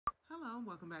Hello,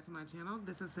 welcome back to my channel.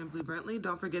 This is Simply Brentley.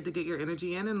 Don't forget to get your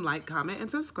energy in and like, comment, and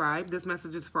subscribe. This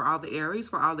message is for all the Aries.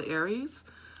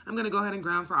 I'm going to go ahead and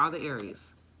ground for all the Aries.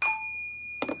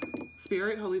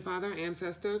 Spirit, Holy Father,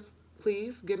 ancestors,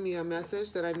 please give me a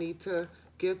message that I need to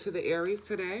give to the Aries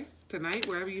tonight,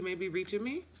 wherever you may be reaching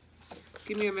me.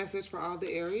 Give me a message for all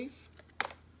the Aries.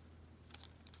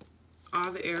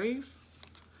 All the Aries.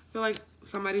 I feel like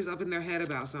somebody's up in their head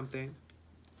about something.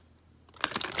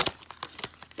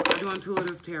 I do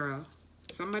intuitive tarot.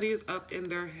 Somebody is up in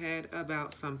their head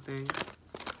about something.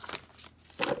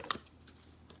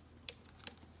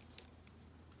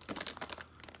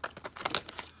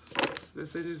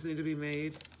 Decisions need to be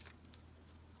made.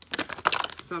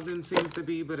 Something seems to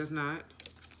be, but it's not.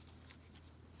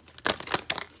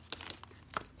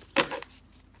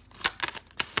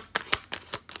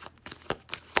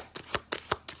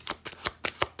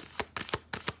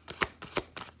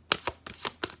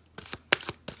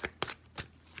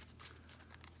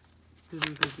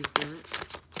 Thank you, Spirit.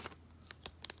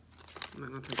 I'm not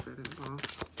going to take that in all.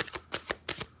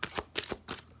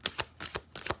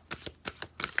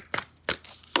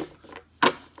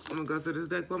 I'm going to go through this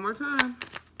deck one more time.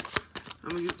 I'm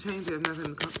going to change it if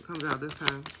nothing comes out this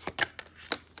time.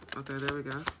 Okay, there we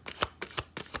go.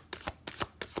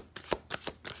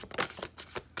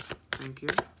 Thank you.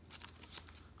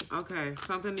 Okay,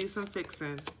 something needs some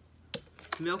fixing.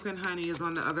 Milk and honey is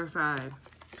on the other side.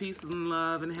 Peace and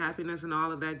love and happiness and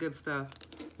all of that good stuff.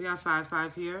 We got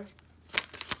 5-5 here.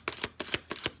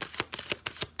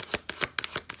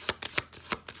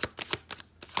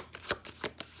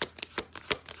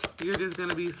 You're just going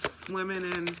to be swimming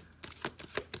in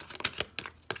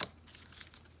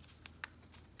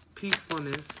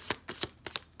peacefulness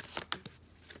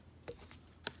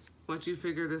once you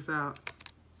figure this out.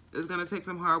 It's going to take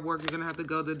some hard work. You're going to have to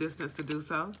go the distance to do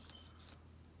so.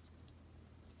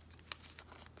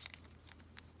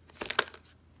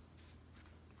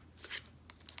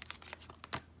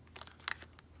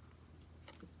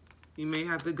 You may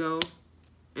have to go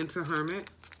into Hermit.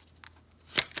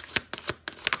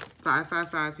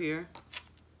 5-5-5 here.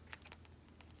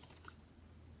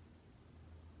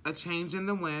 A change in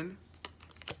the wind.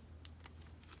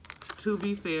 To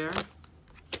be fair.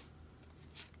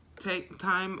 Take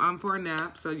time for a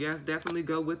nap. So yes, definitely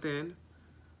go within.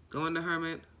 Go into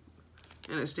Hermit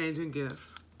and exchanging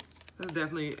gifts. That's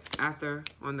definitely after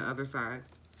on the other side.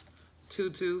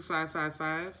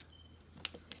 2-2-5-5-5.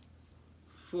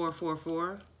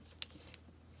 4-4-4.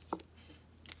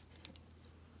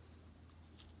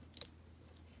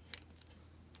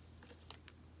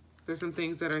 There's some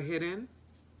things that are hidden.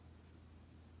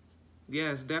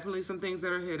 Yes, definitely some things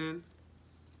that are hidden.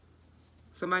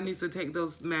 Somebody needs to take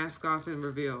those masks off and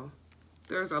reveal.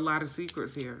 There's a lot of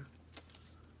secrets here.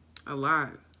 A lot.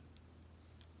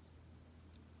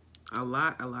 A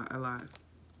lot.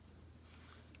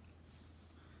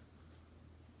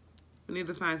 We need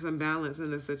to find some balance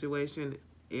in this situation,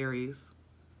 Aries.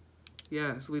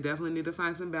 Yes, we definitely need to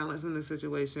find some balance in this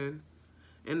situation.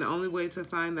 And the only way to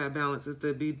find that balance is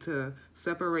to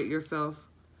separate yourself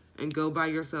and go by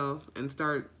yourself and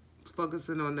start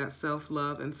focusing on that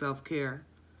self-love and self-care.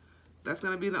 That's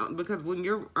going to be because when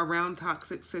you're around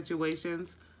toxic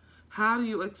situations, how do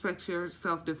you expect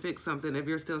yourself to fix something if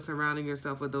you're still surrounding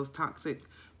yourself with those toxic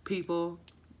people,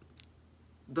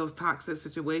 those toxic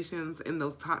situations, in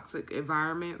those toxic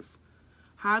environments?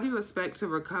 How do you expect to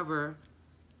recover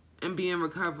and be in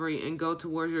recovery and go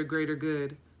towards your greater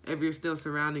good if you're still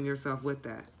surrounding yourself with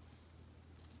that?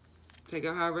 Take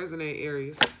it how it resonates,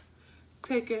 Aries.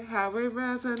 Take it how it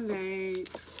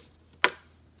resonates.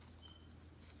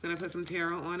 Gonna put some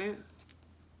tarot on it.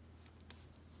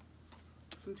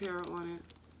 Some tarot on it.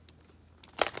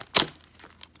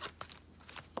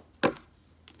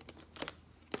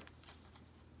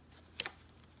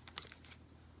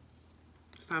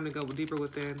 It's time to go deeper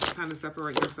within. It's time to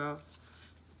separate yourself.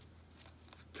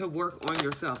 To work on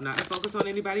yourself. Not to focus on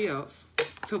anybody else.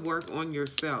 To work on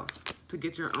yourself. To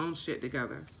get your own shit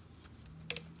together.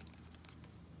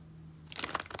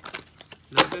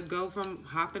 Not to go from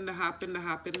hopping to hopping to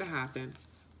hopping to hopping.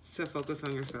 To focus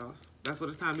on yourself. That's what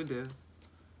it's time to do.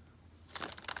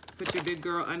 Put your big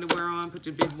girl underwear on. Put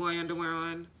your big boy underwear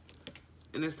on.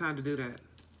 And it's time to do that.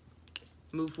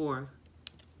 Move forward.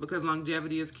 Because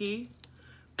longevity is key.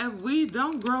 If we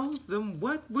don't grow, then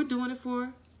what we're doing it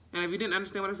for? And if you didn't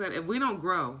understand what I said, if we don't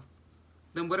grow,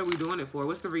 then what are we doing it for?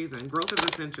 What's the reason? Growth is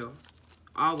essential.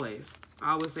 Always.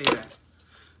 I always say that.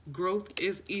 Growth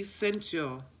is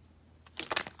essential.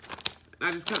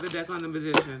 I just cut the deck on the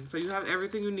Magician. So you have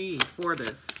everything you need for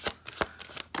this.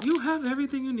 You have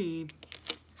everything you need.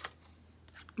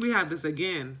 We have this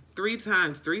again. 3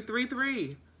 times. 3, 3,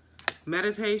 3.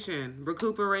 Meditation.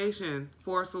 Recuperation.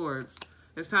 4 swords.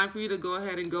 It's time for you to go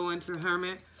ahead and go into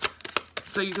Hermit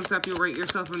so you can separate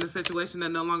yourself from the situation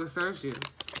that no longer serves you.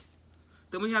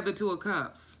 Then we have the 2 of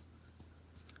Cups.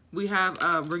 We have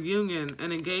a reunion,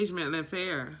 an engagement, an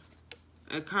affair,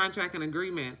 a contract, an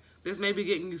agreement. This may be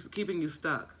keeping you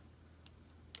stuck.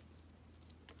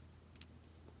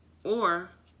 Or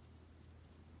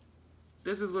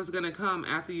this is what's going to come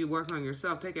after you work on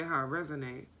yourself. Take it how it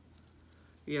resonates.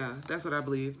 Yeah, that's what I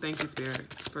believe. Thank you,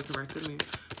 Spirit, for correcting me.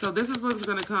 So this is what's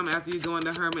going to come after you go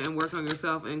into Hermit and work on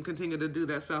yourself and continue to do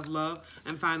that self-love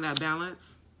and find that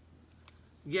balance.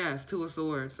 Yes, 2 of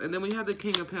Swords. And then we have the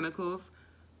King of Pentacles.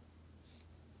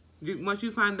 Once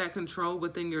you find that control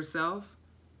within yourself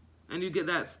and you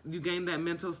gain that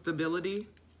mental stability,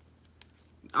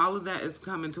 all of that is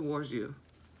coming towards you.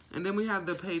 And then we have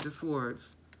the Page of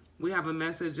Swords. We have a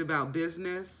message about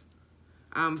business.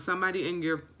 Somebody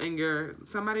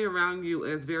somebody around you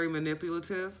is very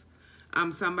manipulative.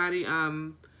 Somebody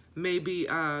may be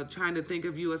trying to think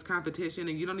of you as competition,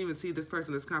 and you don't even see this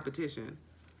person as competition.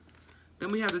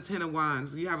 Then we have the 10 of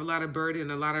Wands. You have a lot of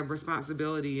burden, a lot of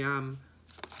responsibility.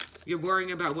 You're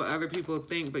worrying about what other people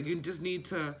think, but you just need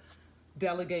to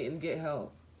delegate and get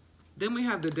help. Then we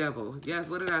have the Devil. Yes,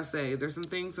 what did I say? There's some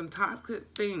things, some toxic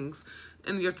things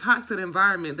in your toxic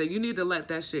environment that you need to let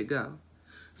that shit go.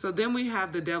 So then we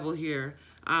have the Devil here.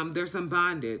 There's some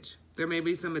bondage. There may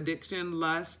be some addiction,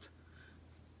 lust,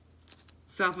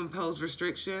 self-imposed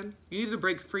restriction. You need to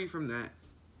break free from that.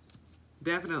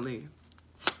 Definitely.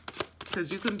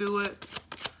 Because you can do it.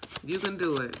 You can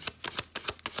do it.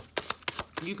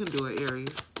 You can do it,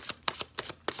 Aries.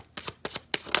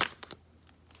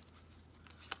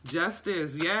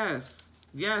 Justice, yes.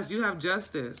 Yes, you have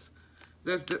justice.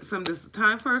 There's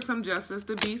time for some justice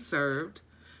to be served.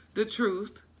 The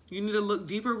truth. You need to look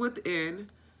deeper within.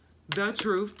 The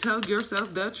truth. Tell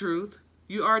yourself the truth.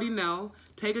 You already know.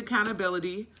 Take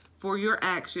accountability for your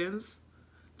actions.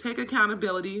 Take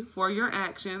accountability for your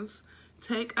actions.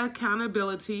 Take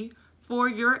accountability for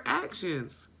your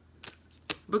actions.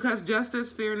 Because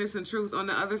justice, fairness, and truth, on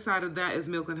the other side of that is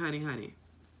milk and honey, honey.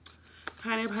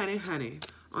 Honey, honey, honey.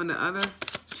 On the other,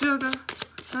 sugar,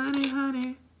 honey,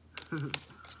 honey.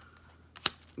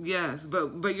 Yes,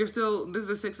 but you're still, this is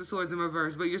the 6 of Swords in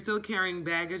reverse, but you're still carrying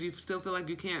baggage. You still feel like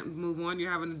you can't move on.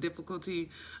 You're having difficulty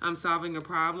solving a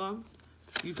problem.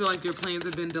 You feel like your plans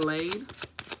have been delayed.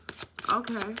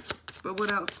 Okay, but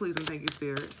what else, please and thank you,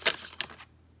 Spirit?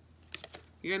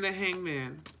 You're in the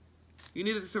Hangman. You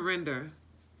need to surrender.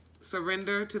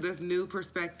 Surrender to this new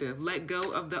perspective. Let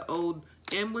go of the old,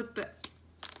 in with the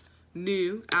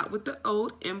new, out with the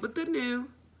old, in with the new.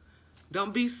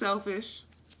 Don't be selfish,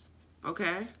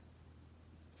 okay?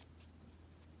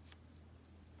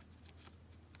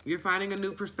 You're finding a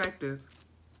new perspective.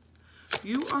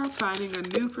 You are finding a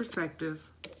new perspective,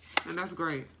 and that's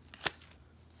great.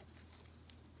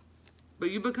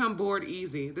 But you become bored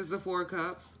easy. This is the 4 of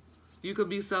Cups. You could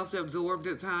be self-absorbed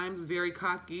at times, very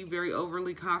cocky, very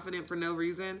overly confident for no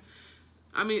reason.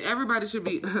 I mean, everybody should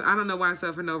be, I don't know why I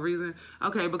said for no reason.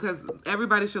 Okay, because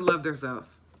everybody should love themselves.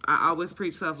 I always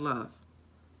preach self-love.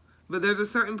 But there's a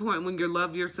certain point when you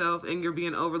love yourself and you're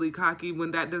being overly cocky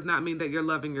when that does not mean that you're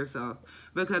loving yourself.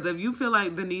 Because if you feel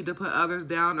like the need to put others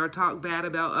down or talk bad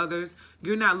about others,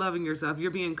 you're not loving yourself.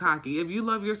 You're being cocky. If you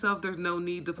love yourself, there's no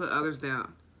need to put others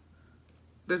down.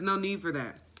 There's no need for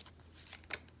that.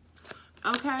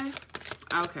 Okay?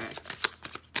 Okay.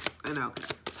 And okay.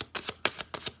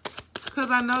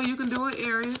 Because I know you can do it,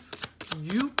 Aries.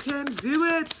 You can do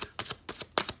it.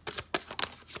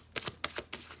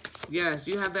 Yes,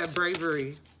 you have that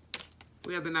bravery.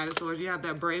 We have the Knight of Swords. You have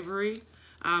that bravery.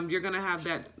 You're going to have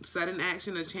that sudden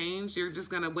action to change. You're just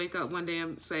going to wake up one day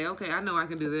and say, okay, I know I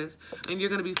can do this. And you're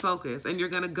going to be focused. And you're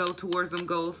going to go towards them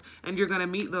goals. And you're going to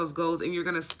meet those goals. And you're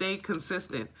going to stay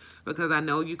consistent. Because I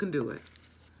know you can do it.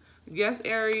 Yes,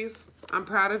 Aries, I'm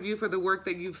proud of you for the work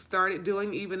that you've started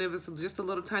doing, even if it's just a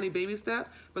little tiny baby step,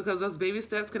 because those baby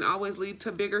steps can always lead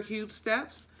to bigger, huge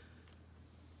steps.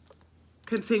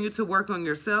 Continue to work on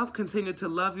yourself, continue to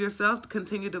love yourself,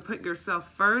 continue to put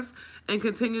yourself first, and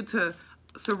continue to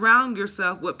surround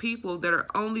yourself with people that are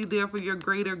only there for your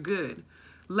greater good.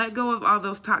 Let go of all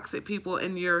those toxic people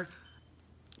in your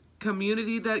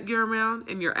community that you're around,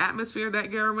 in your atmosphere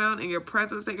that you're around, in your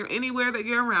presence that you're anywhere that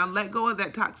you're around. Let go of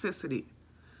that toxicity.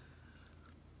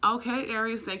 Okay,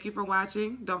 Aries, thank you for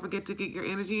watching. Don't forget to get your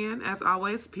energy in. As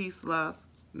always, peace, love,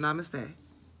 namaste.